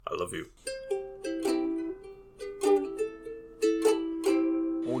I love you.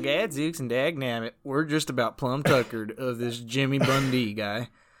 Well, gadzooks and dagnammit, we're just about plumb tuckered of this Jimmy Bundy guy.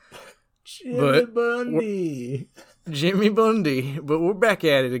 Jimmy Bundy. But we're back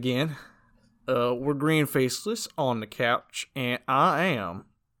at it again. We're green faceless on the couch, and I am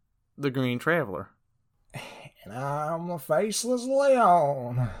the Green Traveler. And I'm a faceless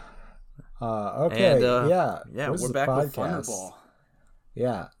Leon. Okay, and, yeah, we're back with Thunderball.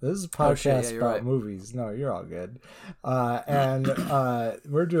 Yeah, this is a podcast about right. movies. No, you're all good. And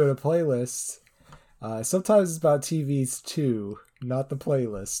we're doing a playlist. Sometimes it's about TVs too, not the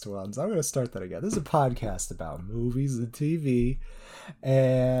playlist ones. I'm going to start that again. This is a podcast about movies and TV.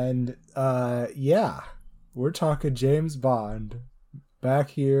 And we're talking James Bond.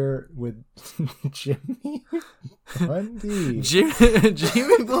 Back here with Jimmy Bundy.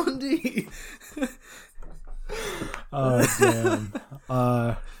 Jimmy Bundy. Oh, damn.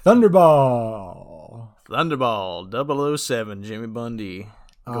 Thunderball. 007, Jimmy Bundy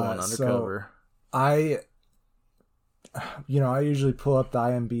going undercover. So I usually pull up the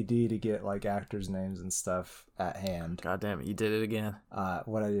IMDb to get like actors' names and stuff at hand. God damn it, you did it again.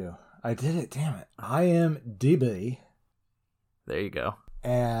 What'd I do? I did it, damn it. IMDb. There you go.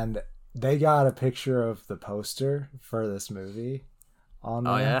 And they got a picture of the poster for this movie on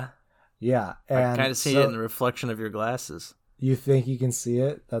there. Oh, yeah? Yeah. And I kind of see it in the reflection of your glasses. You think you can see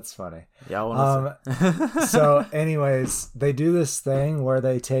it? That's funny. Yeah, I want to So, anyways, they do this thing where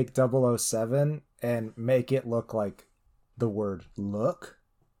they take 007 and make it look like the word look.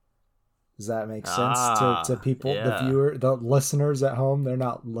 Does that make sense to people, yeah. the listeners at home? They're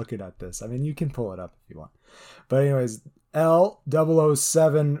not looking at this. I mean, you can pull it up if you want. But anyways,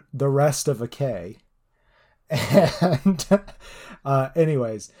 L007, the rest of a K. And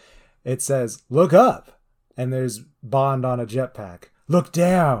anyways, it says, look up. And there's Bond on a jetpack. Look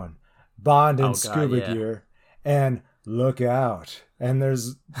down. Bond in scuba gear. And look out. And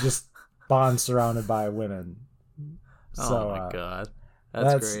there's just Bond surrounded by women. Oh my God.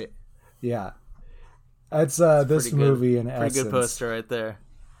 That's great. Yeah. That's this movie in essence. Pretty good poster right there.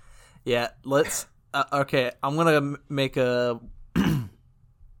 Yeah, let's... okay, I'm going to make a... I'm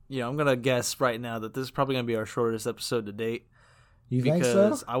going to guess right now that this is probably going to be our shortest episode to date. You think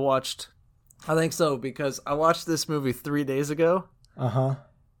so? I think so, because I watched this movie 3 days ago. Uh-huh.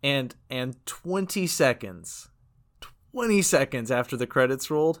 And 20 seconds after the credits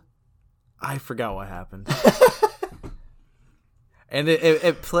rolled, I forgot what happened. And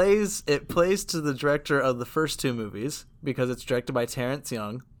it plays to the director of the first two movies, because it's directed by Terrence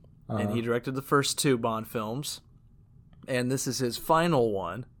Young, and he directed the first two Bond films, and this is his final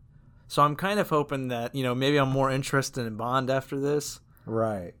one. So I'm kind of hoping that, maybe I'm more interested in Bond after this.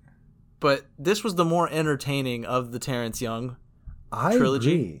 Right. But this was the more entertaining of the Terrence Young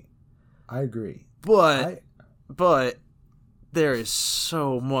trilogy. I agree. But there is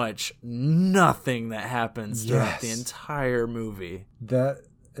so much nothing that happens throughout the entire movie. That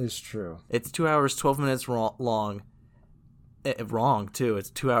is true. It's 2 hours, 12 minutes long. Wrong, too.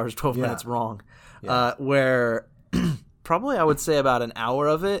 It's 2 hours, 12 minutes wrong. Yeah. Where probably I would say about an hour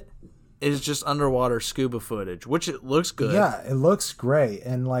of it is just underwater scuba footage, which it looks good. Yeah, it looks great.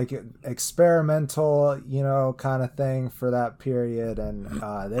 And like experimental, kind of thing for that period. And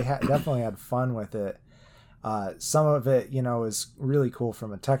they definitely had fun with it. Some of it, is really cool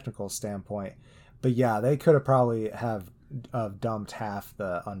from a technical standpoint. But yeah, they could have probably have dumped half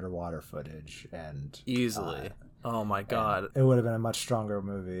the underwater footage and easily. Oh my God. It would have been a much stronger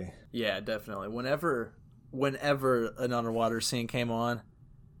movie. Yeah, definitely. Whenever an underwater scene came on,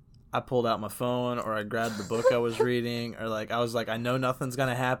 I pulled out my phone or I grabbed the book I was reading, or I was like, I know nothing's going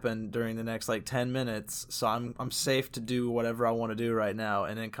to happen during the next 10 minutes. So I'm safe to do whatever I want to do right now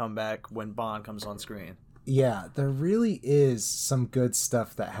and then come back when Bond comes on screen. Yeah, there really is some good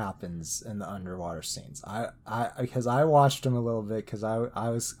stuff that happens in the underwater scenes. Because I watched them a little bit because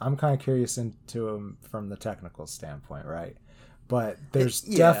I'm kind of curious into them from the technical standpoint, right? But there's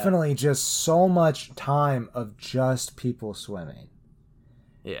definitely just so much time of just people swimming.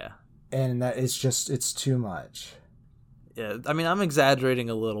 Yeah. And that it's too much. Yeah, I mean, I'm exaggerating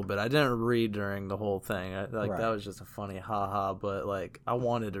a little bit. I didn't read during the whole thing. Right. That was just a funny haha, but I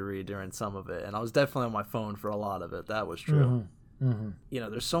wanted to read during some of it, and I was definitely on my phone for a lot of it. That was true. Mm-hmm.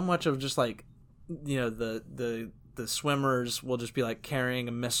 Mm-hmm. There's so much of just the swimmers will just be carrying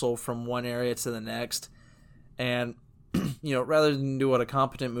a missile from one area to the next, and rather than do what a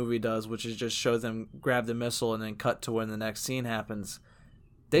competent movie does, which is just show them grab the missile and then cut to when the next scene happens,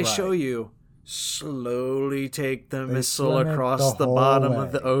 they show you slowly take the missile across the bottom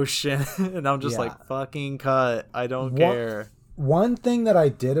of the ocean. And I'm just fucking cut. I don't care. One thing that I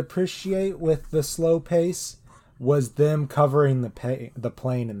did appreciate with the slow pace was them covering the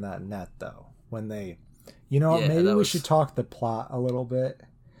plane in that net, though. When they, maybe we should talk the plot a little bit.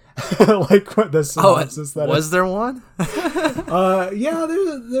 Like what the synopsis was there one? Yeah,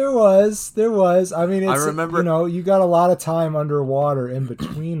 there was. I mean, I remember. You got a lot of time underwater in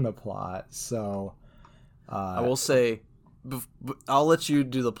between the plot, so. I will say, I'll let you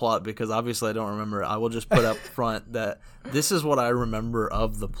do the plot because obviously I don't remember. I will just put up front that this is what I remember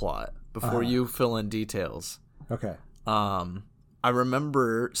of the plot before you fill in details. Okay. I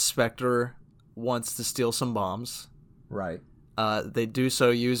remember Spectre wants to steal some bombs. Right. They do so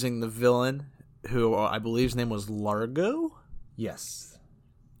using the villain, who I believe his name was Largo? Yes.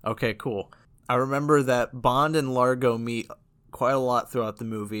 Okay, cool. I remember that Bond and Largo meet quite a lot throughout the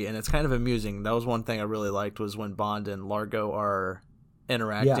movie, and it's kind of amusing. That was one thing I really liked, was when Bond and Largo are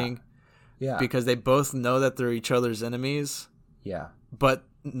interacting. Yeah. Because they both know that they're each other's enemies. Yeah. But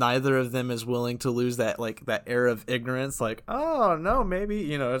neither of them is willing to lose that air of ignorance, like, oh no,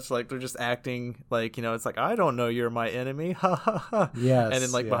 maybe, it's like they're just acting like, it's like, I don't know, you're my enemy, ha ha ha. Yes. And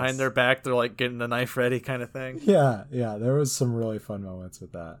then behind their back they're like getting the knife ready kind of thing. Yeah, there was some really fun moments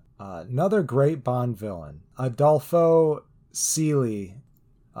with that. Another great Bond villain, Adolfo Seeley.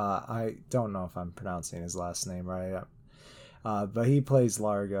 I don't know if I'm pronouncing his last name right, but he plays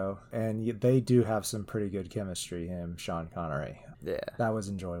Largo, and they do have some pretty good chemistry, him, Sean Connery. Yeah, that was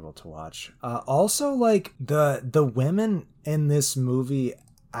enjoyable to watch. Also, like the women in this movie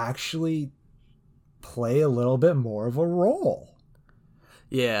actually play a little bit more of a role.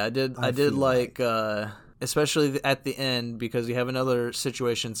 Yeah, I did like especially at the end, because you have another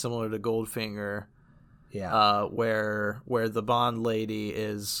situation similar to Goldfinger. Yeah. Where the Bond lady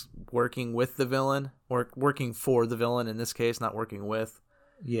is working with the villain, or working for the villain in this case, not working with.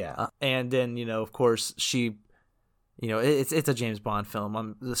 Yeah. And then, of course, she, it's a James Bond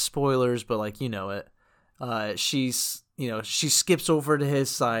film. The spoilers, but it. She skips over to his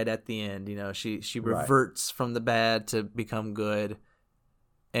side at the end. She reverts from the bad to become good.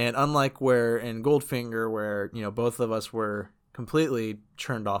 And unlike where in Goldfinger, where both of us were completely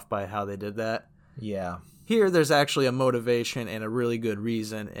turned off by how they did that. Yeah. Here, there's actually a motivation and a really good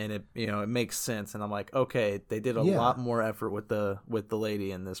reason, and it makes sense. And I'm like, okay, they did a lot more effort with the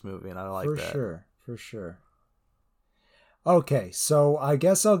lady in this movie, and I like that. For sure. Okay, so I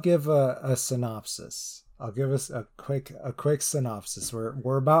guess I'll give a synopsis. I'll give us a quick synopsis.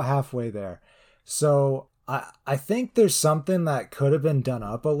 We're about halfway there. So I think there's something that could have been done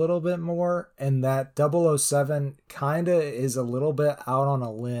up a little bit more, and that 007 kind of is a little bit out on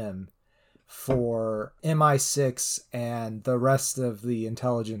a limb for MI6 and the rest of the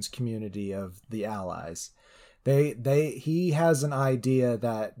intelligence community of the Allies. He has an idea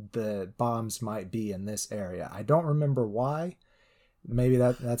that the bombs might be in this area. I don't remember why. Maybe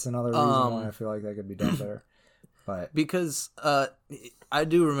that's another reason why I feel like that could be done better. But because I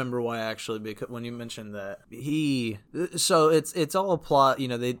do remember why, actually, because when you mentioned that so it's all a plot.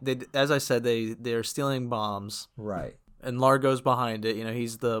 They as I said, they're stealing bombs, right? And Largo's behind it.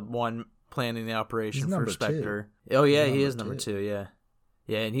 He's the one planning the operation for Spectre. Oh yeah, he is number 2.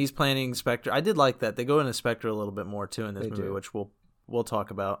 Yeah, and he's planning Spectre. I did like that. They go into Spectre a little bit more too in this movie, which we'll talk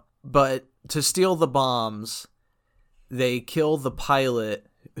about. But to steal the bombs, they kill the pilot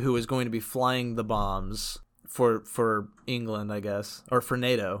who is going to be flying the bombs for England, I guess, or for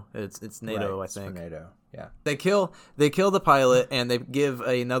NATO. It's NATO, right, I think. For NATO. Yeah. They kill the pilot, and they give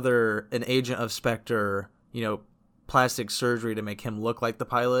an agent of Spectre, plastic surgery to make him look like the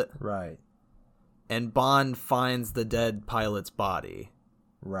pilot. Right. And Bond finds the dead pilot's body.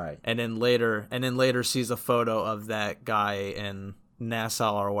 Right. And then later sees a photo of that guy in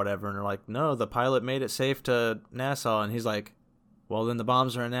Nassau or whatever, and they're like, no, the pilot made it safe to Nassau. And he's like, well, then the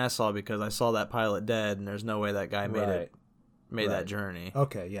bombs are in Nassau because I saw that pilot dead, and there's no way that guy made that journey.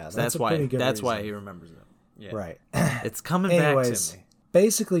 Okay, yeah. So that's why he remembers it. Yeah. Right. It's coming back to me.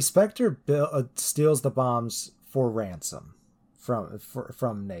 Basically, Spectre steals the bombs for ransom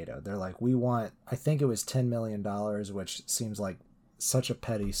from NATO. They're like, we want, I think it was $10 million, which seems like such a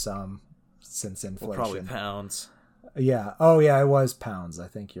petty sum since inflation. Well, probably pounds. Yeah. Oh, yeah, it was pounds. I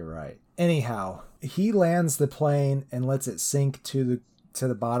think you're right. Anyhow, he lands the plane and lets it sink to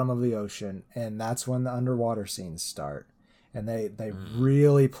the bottom of the ocean, and that's when the underwater scenes start. And they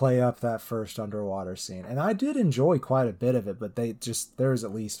really play up that first underwater scene. And I did enjoy quite a bit of it, but there's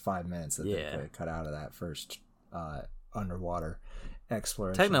at least 5 minutes that they cut out of that first underwater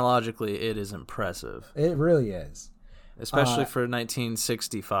exploration. Technologically, it is impressive. It really is. Especially for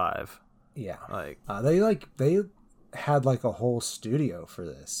 1965. Yeah. Like had like a whole studio for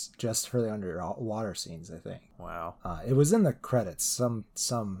this, just for the underwater scenes, I think. Wow. It was in the credits. Some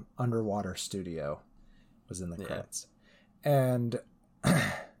underwater studio was in the credits. And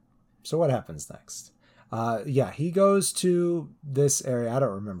so what happens next? He goes to this area. I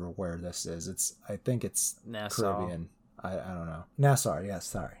don't remember where this is. I think it's Nassau. Caribbean. I don't know. Nassau. Yes,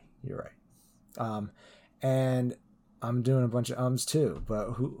 sorry. You're right. And I'm doing a bunch of ums too,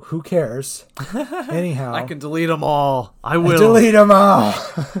 but who cares? Anyhow, I can delete them all. I will delete them all.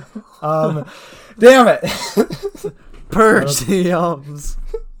 Damn it! Purge the ums.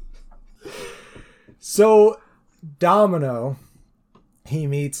 So Domino, he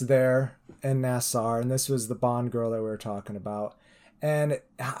meets there in Nassau, and this was the Bond girl that we were talking about. And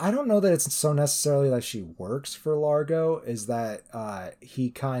I don't know that it's so necessarily that she works for Largo, is that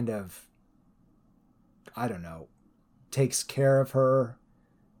he kind of, I don't know, takes care of her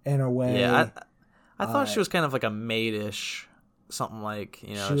in a way. Yeah, I thought she was kind of like a maid-ish, something like,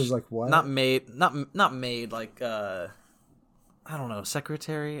 you know. She was like what? Not maid, not maid, like I don't know,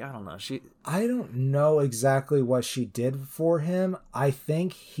 secretary. I don't know. I don't know exactly what she did for him. I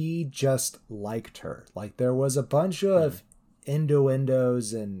think he just liked her. Like there was a bunch of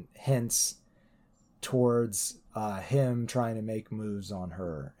innuendos and hints towards him trying to make moves on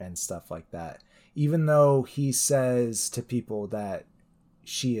her and stuff like that. Even though he says to people that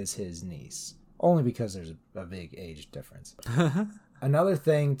she is his niece, only because there's a big age difference. Another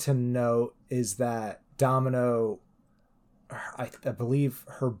thing to note is that Domino, I believe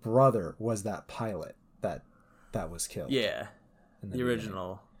her brother was that pilot that was killed. Yeah, the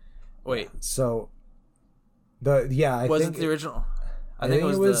original. Wait, so was it the original? I think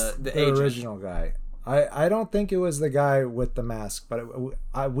it was the original guy. I don't think it was the guy with the mask,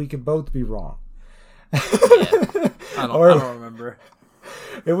 but we could both be wrong. Yeah. I don't remember.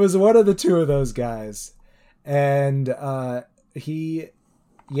 It was one of the two of those guys. And I think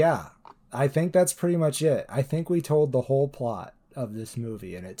that's pretty much it. I think we told the whole plot of this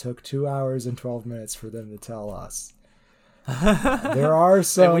movie, and it took 2 hours and 12 minutes for them to tell us. There are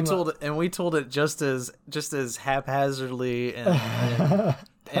some, and we told it just as haphazardly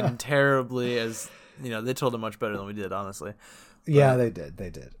and terribly as, you know, they told it much better than we did, honestly. Yeah, they did.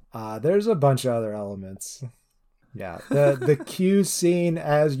 There's a bunch of other elements. Yeah, the Q scene,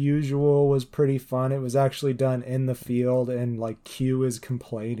 as usual, was pretty fun. It was actually done in the field, and like Q is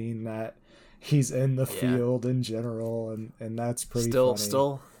complaining that he's in the field in general, and that's pretty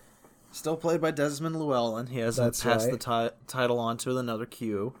funny. Still played by Desmond Llewellyn. He hasn't passed the title on to another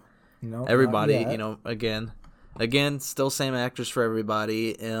Q. No, everybody, you know, again, still same actors for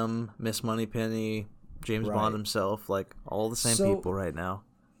everybody. M, Miss Moneypenny, James Bond himself, like all the same people right now.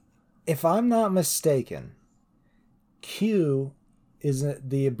 If I'm not mistaken, Q is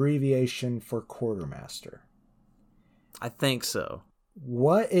the abbreviation for quartermaster. I think so.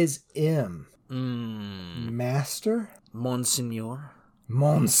 What is M? Master? Monseigneur.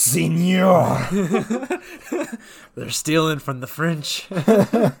 They're stealing from the French.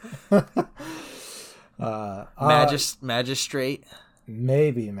 Magistrate.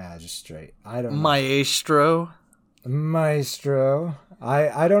 Maybe magistrate. I don't know. Maestro.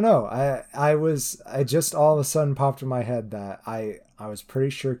 I don't know. I just all of a sudden popped in my head that I was pretty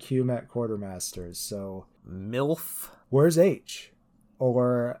sure Q meant quartermasters. So MILF. Where's H?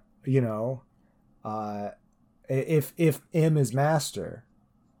 Or, you know, if M is master,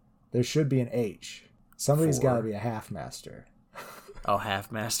 there should be an H. Somebody's got to be a half master. Oh,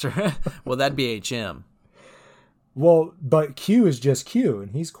 half master. Well, that'd be HM. Well, but Q is just Q, and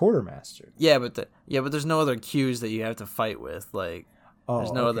he's quartermaster. Yeah, but there's no other Qs that you have to fight with. Like,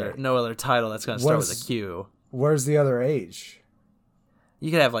 there's no other title that's gonna start with a Q. Where's the other H? You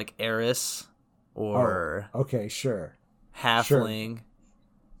could have like heiress or okay, sure, halfling. Sure.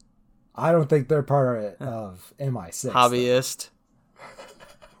 I don't think they're part of MI6. Hobbyist.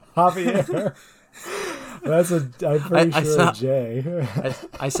 I'm pretty sure a J.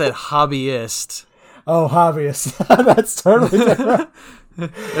 I said hobbyist. Oh, hobbyist. That's totally different.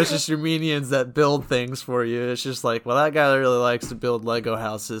 It's just your minions that build things for you. It's just like, well, that guy really likes to build Lego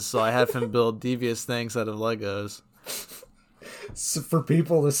houses, so I have him build devious things out of Legos. So for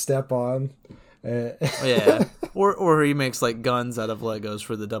people to step on. Yeah. Or he makes like guns out of Legos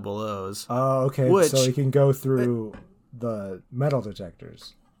for the double O's. Oh, okay. So he can go through the metal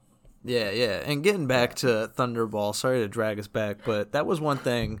detectors. Yeah. And getting back to Thunderball, sorry to drag us back, but that was one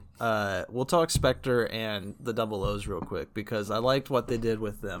thing. We'll talk Spectre and the double O's real quick, because I liked what they did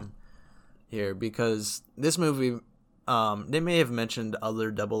with them here, because this movie, they may have mentioned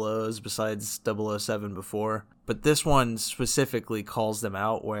other double O's besides 007 before, but this one specifically calls them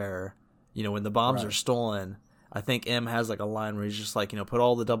out where, you know, when the bombs are stolen, I think M has like a line where he's just like, put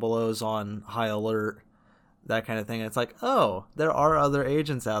all the double O's on high alert, that kind of thing. And it's like, oh, there are other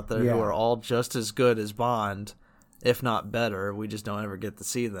agents out there who are all just as good as Bond, if not better. We just don't ever get to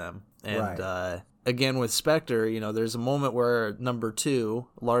see them. And again, with Spectre, there's a moment where number 2,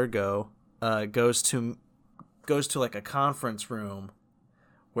 Largo, goes to like a conference room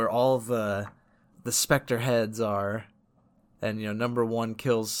where all the Spectre heads are, and number 1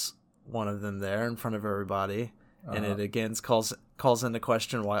 kills one of them there in front of everybody, and it again calls into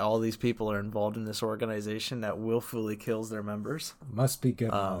question why all these people are involved in this organization that willfully kills their members. Must be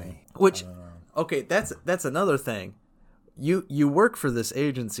good money. Which, okay, that's another thing. You work for this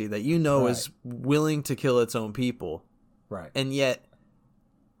agency that is willing to kill its own people, right? And yet,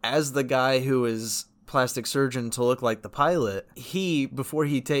 as the guy who is plastic surgeon to look like the pilot, before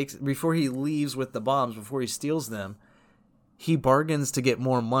he leaves with the bombs, before he steals them, he bargains to get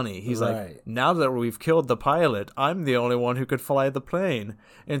more money. He's like, now that we've killed the pilot, I'm the only one who could fly the plane.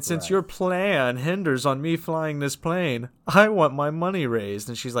 And since your plan hinders on me flying this plane, I want my money raised.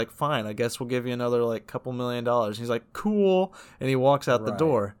 And she's like, fine, I guess we'll give you another like couple $1 million. And he's like, cool. And he walks out the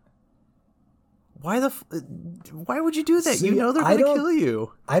door. Why would you do that? See, they're going to kill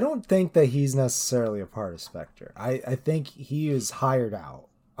you. I don't think that he's necessarily a part of Spectre. I think he is hired out.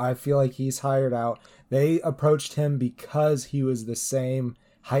 I feel like he's hired out. They approached him because he was the same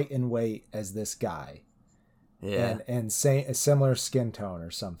height and weight as this guy. Yeah. And say a similar skin tone or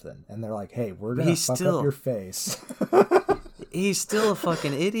something. And they're like, hey, we're going to fuck up your face. He's still a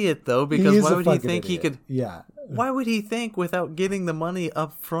fucking idiot, though, because why would he think he could... Yeah. Why would he think, without getting the money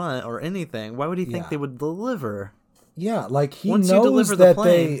up front or anything, why would he think they would deliver? Yeah, like he knows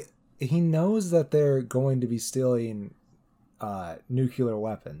that he knows that they're going to be stealing nuclear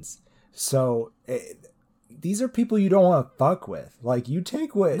weapons. So these are people you don't want to fuck with. Like, you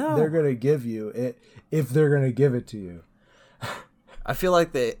take what they're going to give you if they're going to give it to you. I feel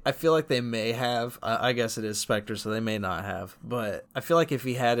like they may have. I guess it is Spectre, so they may not have. But I feel like if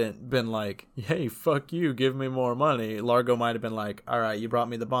he hadn't been like, "Hey, fuck you, give me more money," Largo might have been like, "All right, you brought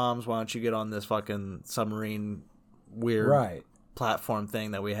me the bombs. Why don't you get on this fucking submarine weird platform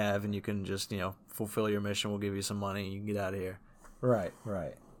thing that we have, and you can just fulfill your mission. We'll give you some money. You can get out of here." Right.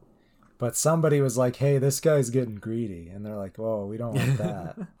 But somebody was like, "Hey, this guy's getting greedy," and they're like, "Whoa, we don't want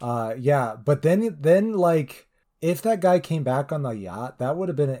that." Yeah, but then like, if that guy came back on the yacht, that would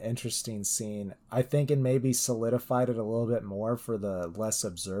have been an interesting scene, I think, and maybe solidified it a little bit more for the less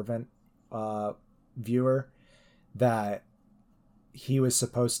observant viewer, that he was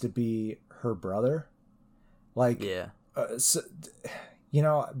supposed to be her brother. Like, so,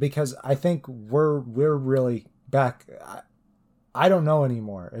 because I think we're really back. I don't know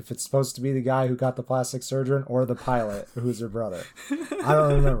anymore if it's supposed to be the guy who got the plastic surgeon or the pilot who's her brother. I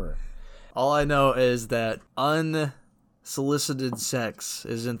don't remember. All I know is that unsolicited sex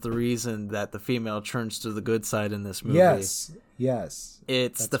isn't the reason that the female turns to the good side in this movie. Yes.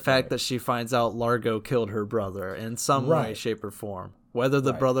 It's the fact that she finds out Largo killed her brother in some way, shape, or form. Whether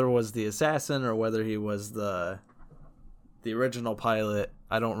the brother was the assassin or whether he was the original pilot,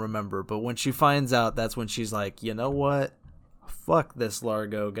 I don't remember. But when she finds out, that's when she's like, you know what? Fuck this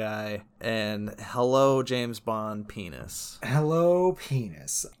Largo guy, and hello James Bond penis. Hello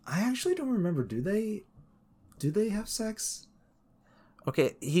penis. I actually don't remember. Do they have sex?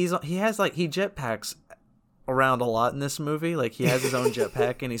 Okay, he jetpacks around a lot in this movie. Like, he has his own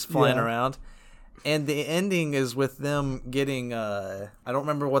jetpack and he's flying around. And the ending is with them getting I don't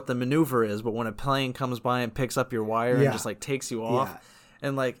remember what the maneuver is, but when a plane comes by and picks up your wire and just like takes you off,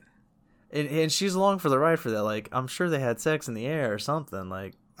 and like. And she's along for the ride for that. Like, I'm sure they had sex in the air or something.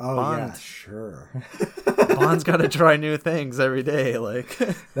 Like, yeah, sure. Bond's got to try new things every day. Like,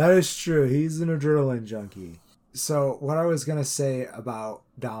 that is true. He's an adrenaline junkie. So what I was gonna say about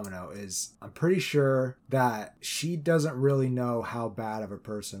Domino is, I'm pretty sure that she doesn't really know how bad of a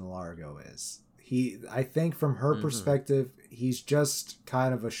person Largo is. I think from her perspective, he's just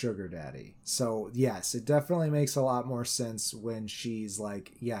kind of a sugar daddy. So yes, it definitely makes a lot more sense when she's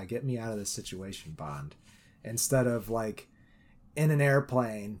like, yeah, get me out of this situation, Bond. Instead of like in an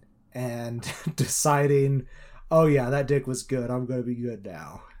airplane and deciding, oh yeah, that dick was good, I'm going to be good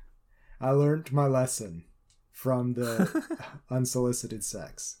now. I learned my lesson from the unsolicited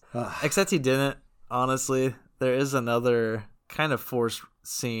sex. Except he didn't, honestly. There is another kind of forced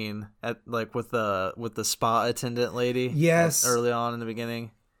scene at like with the spa attendant lady. Yes, early on in the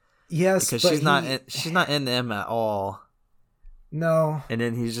beginning. Yes, because she's not in them at all. No, and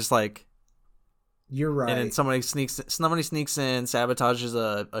then he's just like, you're right. And then somebody sneaks in, sabotages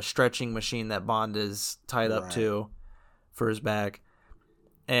a stretching machine that Bond is tied up to for his back,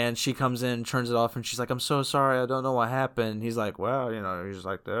 And she comes in, turns it off, and she's like, "I'm so sorry, I don't know what happened." He's like, "Well, he's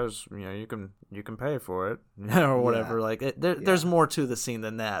like, there's, you can pay for it, or whatever." Yeah. Like, there's more to the scene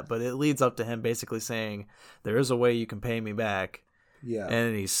than that, but it leads up to him basically saying, "There is a way you can pay me back." Yeah.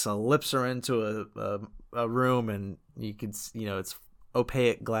 And he slips her into a room, and you can, it's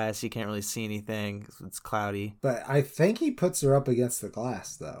opaque glass. You can't really see anything. It's cloudy. But I think he puts her up against the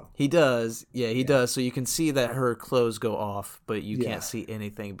glass, though. He does. Yeah, he does. So you can see that her clothes go off, but you Yeah. can't see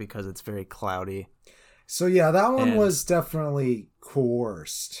anything because it's very cloudy. So, yeah, that one was definitely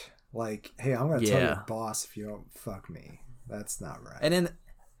coerced. Like, hey, I'm going to tell your boss if you don't fuck me. That's not right. And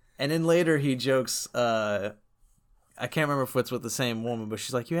then later he jokes, I can't remember if it's with the same woman, but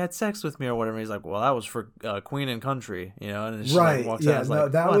she's like, "You had sex with me," or whatever. He's like, "Well, that was for Queen and Country," And she right. walks Yeah, out. no,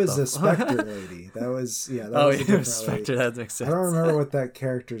 like, that was a Spectre lady. That was, that was a different Spectre. lady. That makes sense. I don't remember what that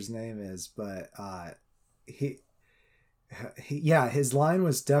character's name is, but his line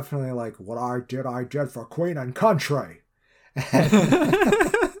was definitely like, "What I did for Queen and Country."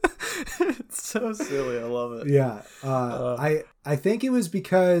 It's so silly. I love it. Yeah. I think it was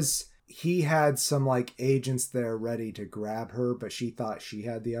because he had some like agents there ready to grab her, but she thought she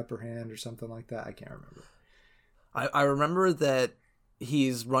had the upper hand or something like that. I can't remember. I remember that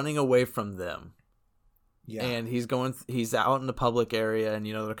he's running away from them. Yeah. And he's out in the public area, and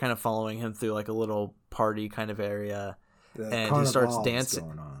they're kind of following him through like a little party kind of area. And he starts dancing.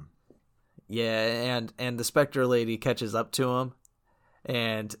 Going on. Yeah, and the Spectre lady catches up to him,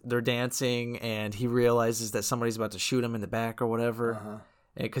 and they're dancing, and he realizes that somebody's about to shoot him in the back or whatever,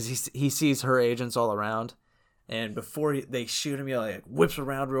 because he sees her agents all around, and before they shoot him, he like whips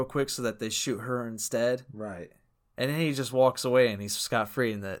around real quick so that they shoot her instead. Right. And then he just walks away, and he's scot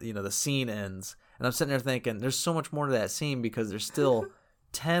free, and the scene ends. And I'm sitting there thinking, there's so much more to that scene because there's still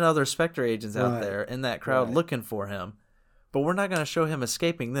 10 other Spectre agents out there in that crowd looking for him. But we're not going to show him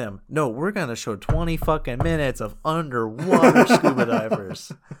escaping them. No, we're going to show 20 fucking minutes of underwater scuba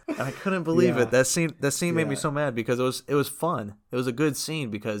divers. And I couldn't believe it. That scene made me so mad because it was fun. It was a good scene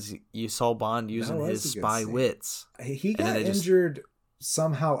because you saw Bond using his spy wits. He got injured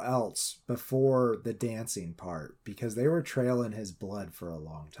somehow else before the dancing part because they were trailing his blood for a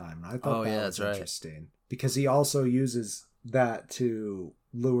long time. And I thought that was interesting because he also uses that to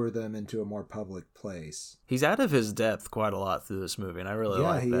lure them into a more public place. He's out of his depth quite a lot through this movie, and I really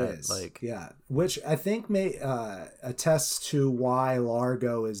like that. Yeah, he is. Which I think may attests to why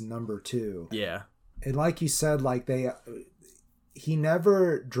Largo is number 2. Yeah, and like you said, like he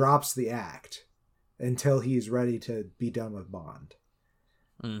never drops the act until he's ready to be done with Bond.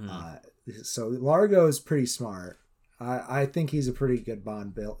 Mm-hmm. So Largo is pretty smart. I think he's a pretty good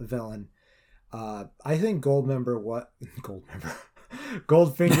Bond villain. I think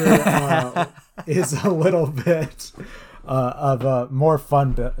Goldfinger is a little bit of a more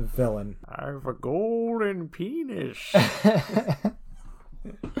fun villain. I have a golden penis.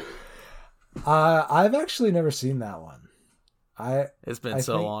 I've actually never seen that one. It's been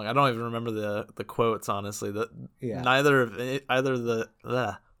so long. I don't even remember the quotes, honestly. Neither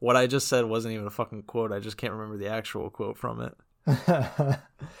what I just said wasn't even a fucking quote. I just can't remember the actual quote from it.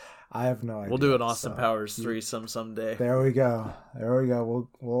 I have no idea. We'll do an Austin Powers threesome someday. There we go.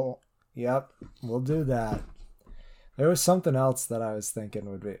 We'll do that. There was something else that I was thinking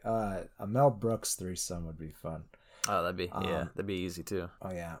would be a Mel Brooks threesome would be fun. Oh, that'd be easy too.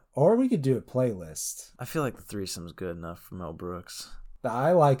 Oh yeah. Or we could do a playlist. I feel like the threesome's good enough for Mel Brooks.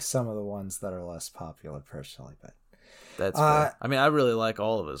 I like some of the ones that are less popular personally, but that's fair. I mean, I really like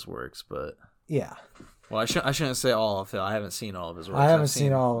all of his works, but yeah. Well, I shouldn't say all of it. I haven't seen all of his works. I haven't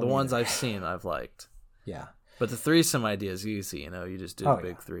seen all of the them ones either. I've seen. I've liked. Yeah. But the threesome idea is easy. You just do the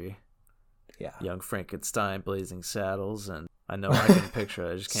big three. Yeah. Young Frankenstein, Blazing Saddles, and I know I can picture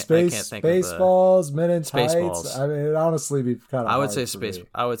it. I just can't. I can't think Spaceballs, Men in Tights. Spaceballs. I mean, it'd honestly be kind of. I would say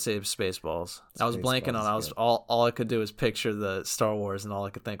Spaceballs. I was blanking on. All I could do was picture the Star Wars, and all I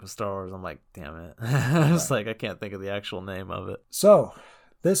could think was Star Wars. I'm like, damn it. I was like, I can't think of the actual name of it. So,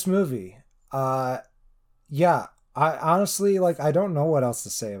 this movie, yeah. I honestly, I don't know what else to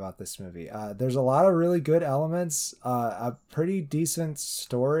say about this movie. There's a lot of really good elements, a pretty decent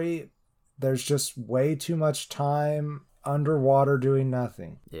story. There's just way too much time underwater doing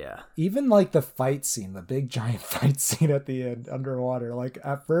nothing. Yeah. Even the fight scene, the big giant fight scene at the end underwater.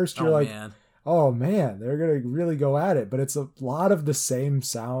 At first you're man. Oh man, they're going to really go at it. But it's a lot of the same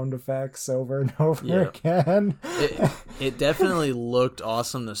sound effects over and over again. It definitely looked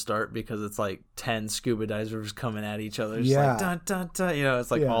awesome to start because it's 10 scuba divers coming at each other. It's dun, dun, dun.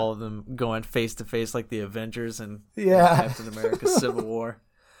 It's all of them going face to face like the Avengers and Captain America Civil War.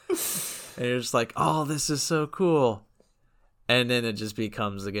 And you're just oh, this is so cool. And then it just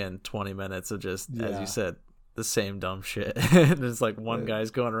becomes, again, 20 minutes of just, as Yeah. you said, the same dumb shit. And it's like one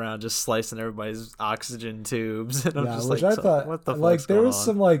guy's going around just slicing everybody's oxygen tubes. And I'm Yeah, just which like, I thought, what the like, fuck's there going was on?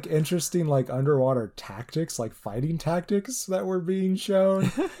 some, like, interesting, like, underwater tactics, like, fighting tactics that were being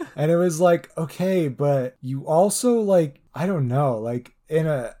shown. And it was like, okay, but you also, like, I don't know, like, in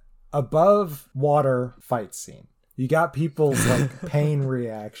a above water fight scene, you got people's, like, pain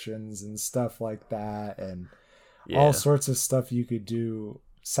reactions and stuff like that, and all sorts of stuff you could do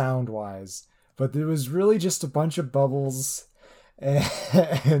sound-wise. But it was really just a bunch of bubbles and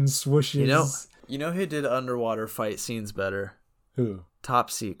swooshes. You know who did underwater fight scenes better? Who? Top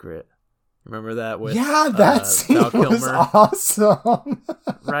Secret. Remember that with that scene Val Kilmer? was awesome.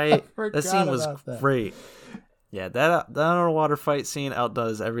 Right? I That scene was forgot about that. great. Yeah, that underwater fight scene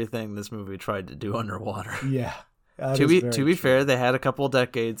outdoes everything this movie tried to do underwater. Yeah. To be fair, they had a couple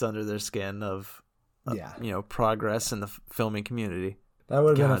decades under their skin of progress in the filming community. That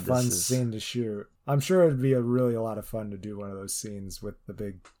would have been a God, fun this is- scene to shoot. I'm sure it'd be a lot of fun to do one of those scenes with the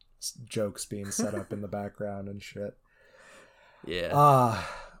big jokes being set up in the background and shit. Yeah.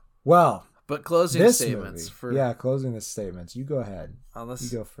 Well, But closing this statements movie. Closing the statements. You go ahead. Unless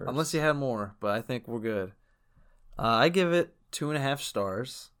you go first. Unless you had more, but I think we're good. I give it 2.5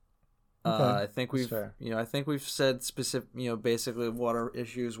 stars. Okay, I think that's fair. I think we've said specific, basically what our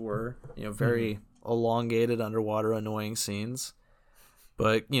issues were. Very elongated underwater, annoying scenes.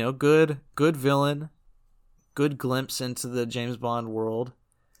 But good villain, good glimpse into the James Bond world.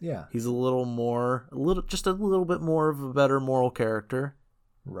 Yeah. He's just a little bit more of a better moral character.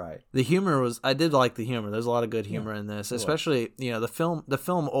 Right. The humor I did like the humor. There's a lot of good humor in this, especially the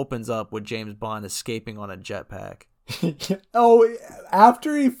film opens up with James Bond escaping on a jetpack. Oh,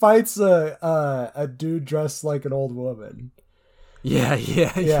 after he fights a dude dressed like an old woman. Yeah,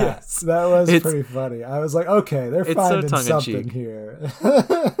 yes. That was pretty funny. I was like, okay, they're finding something here.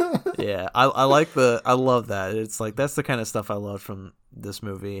 Yeah, I love that. It's like that's the kind of stuff I love from this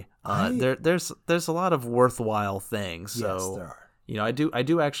movie. There's a lot of worthwhile things. So yes, there are. I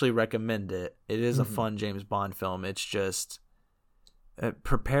do actually recommend it. It is a fun James Bond film. It's just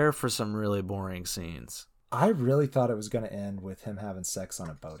prepare for some really boring scenes. I really thought it was going to end with him having sex on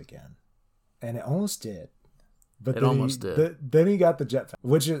a boat again, and it almost did. But then he got the jetpack,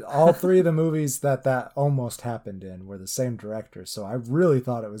 which is all three of the movies that almost happened in were the same director. So I really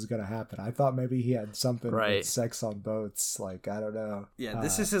thought it was going to happen. I thought maybe he had something with sex on boats. Like, I don't know. Yeah,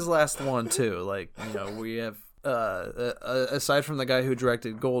 this is his last one too. Like, we have aside from the guy who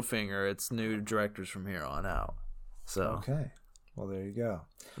directed Goldfinger, it's new directors from here on out. So okay, well there you go.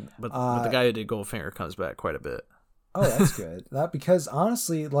 But the guy who did Goldfinger comes back quite a bit. Oh, that's good. Because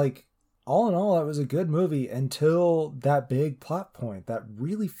honestly, like, all in all, it was a good movie until that big plot point that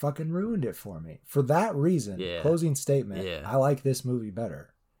really fucking ruined it for me. For that reason, closing statement, I like this movie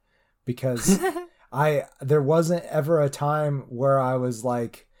better. Because there wasn't ever a time where I was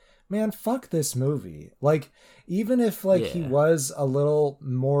like, man, fuck this movie. Like, even if he was a little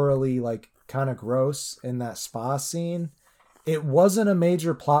morally like kind of gross in that spa scene, it wasn't a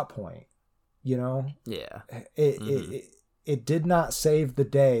major plot point, Yeah. It did not save the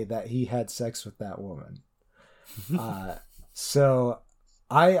day that he had sex with that woman. So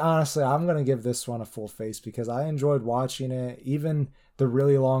I'm going to give this one a full face because I enjoyed watching it, even the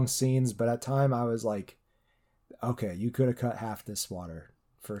really long scenes. But at time I was like, okay, you could have cut half this water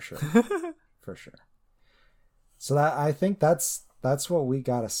for sure. For sure. So I think that's what we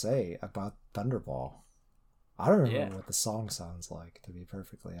got to say about Thunderball. I don't remember what the song sounds like, to be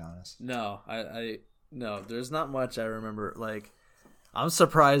perfectly honest. No, No, there's not much I remember. Like, I'm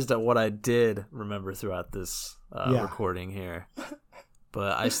surprised at what I did remember throughout this recording here.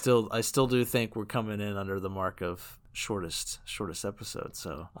 But I still do think we're coming in under the mark of shortest episode.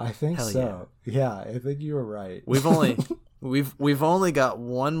 So I think so. Yeah, I think you were right. We've only got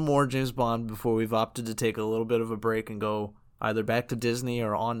one more James Bond before we've opted to take a little bit of a break and go either back to Disney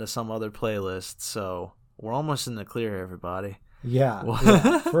or on to some other playlist. So we're almost in the clear, everybody. Yeah,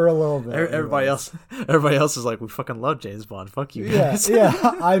 for a little bit. Everybody else is like, we fucking love James Bond. Fuck you guys. Yeah,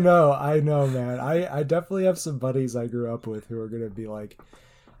 I know, man. I definitely have some buddies I grew up with who are gonna be like,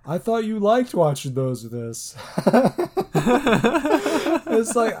 I thought you liked watching those with us.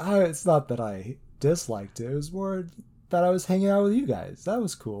 It's like, it's not that I disliked it. It was more that I was hanging out with you guys. That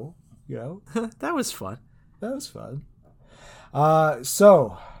was cool. That was fun. That was fun.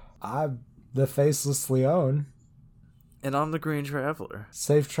 So I'm the Faceless Leon. And I'm the Green Traveler.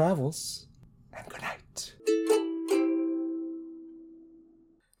 Safe travels, and good night.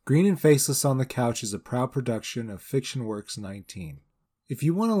 Green and Faceless on the Couch is a proud production of Fiction Works 19. If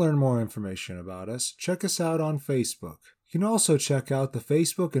you want to learn more information about us, check us out on Facebook. You can also check out the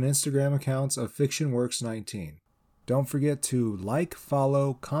Facebook and Instagram accounts of FictionWorks19. Don't forget to like,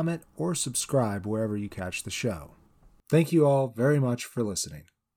 follow, comment, or subscribe wherever you catch the show. Thank you all very much for listening.